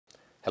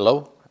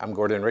Hello, I'm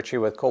Gordon Ritchie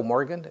with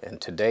Kollmorgen,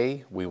 and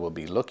today we will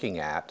be looking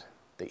at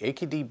the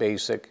AKD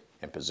basic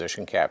and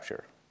position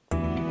capture.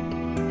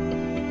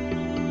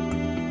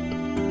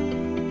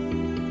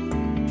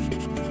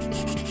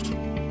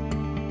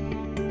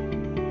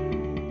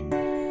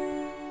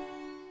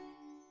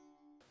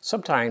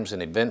 Sometimes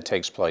an event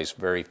takes place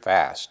very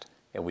fast,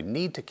 and we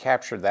need to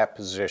capture that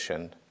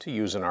position to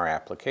use in our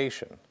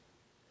application.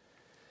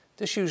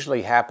 This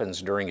usually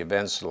happens during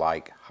events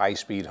like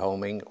high-speed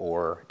homing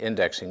or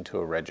indexing to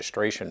a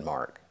registration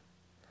mark.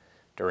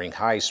 During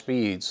high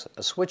speeds,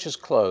 a switch is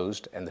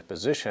closed and the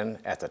position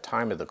at the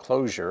time of the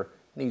closure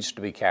needs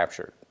to be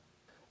captured.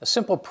 A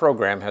simple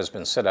program has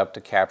been set up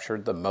to capture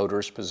the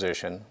motor's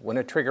position when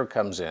a trigger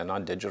comes in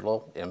on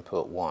digital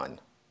input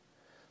 1.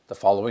 The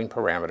following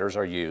parameters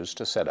are used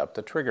to set up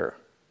the trigger.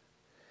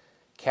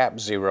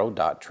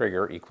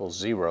 cap0.trigger equals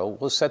 0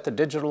 will set the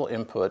digital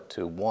input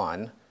to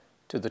 1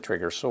 to the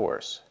trigger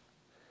source.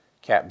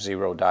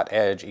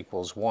 cap0.edge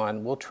equals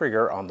 1 will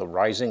trigger on the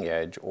rising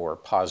edge or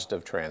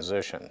positive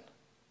transition.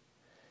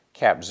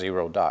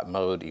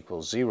 cap0.mode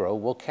equals 0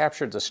 will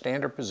capture the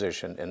standard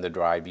position in the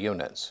drive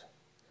units.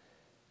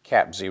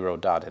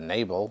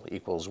 cap0.enable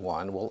equals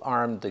 1 will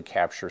arm the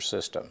capture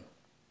system.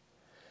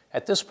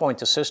 At this point,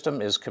 the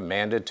system is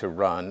commanded to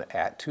run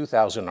at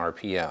 2000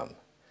 RPM.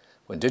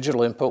 When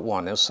digital input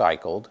 1 is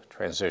cycled,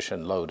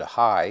 transition low to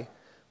high,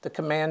 the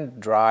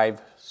command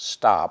drive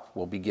stop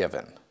will be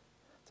given.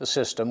 The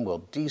system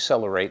will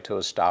decelerate to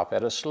a stop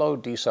at a slow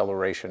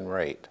deceleration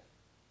rate.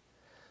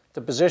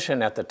 The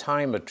position at the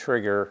time a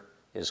trigger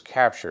is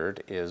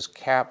captured is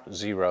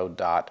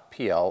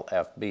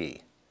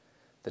cap0.plfb.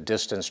 The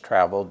distance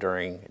traveled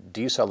during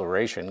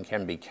deceleration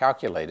can be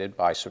calculated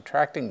by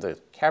subtracting the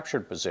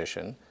captured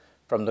position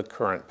from the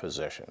current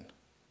position.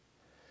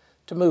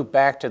 To move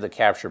back to the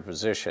captured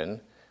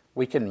position,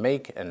 we can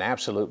make an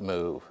absolute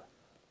move.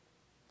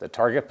 The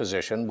target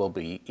position will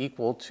be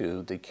equal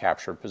to the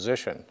captured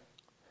position.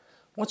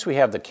 Once we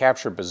have the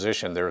captured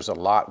position, there is a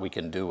lot we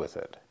can do with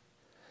it.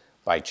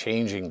 By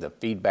changing the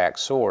feedback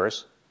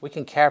source, we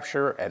can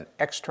capture an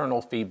external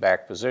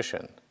feedback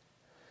position.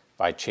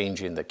 By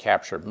changing the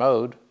captured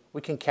mode,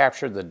 we can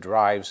capture the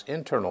drive's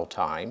internal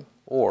time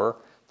or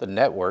the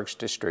network's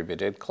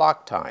distributed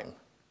clock time.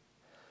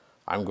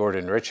 I'm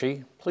Gordon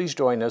Ritchie. Please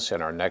join us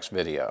in our next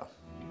video.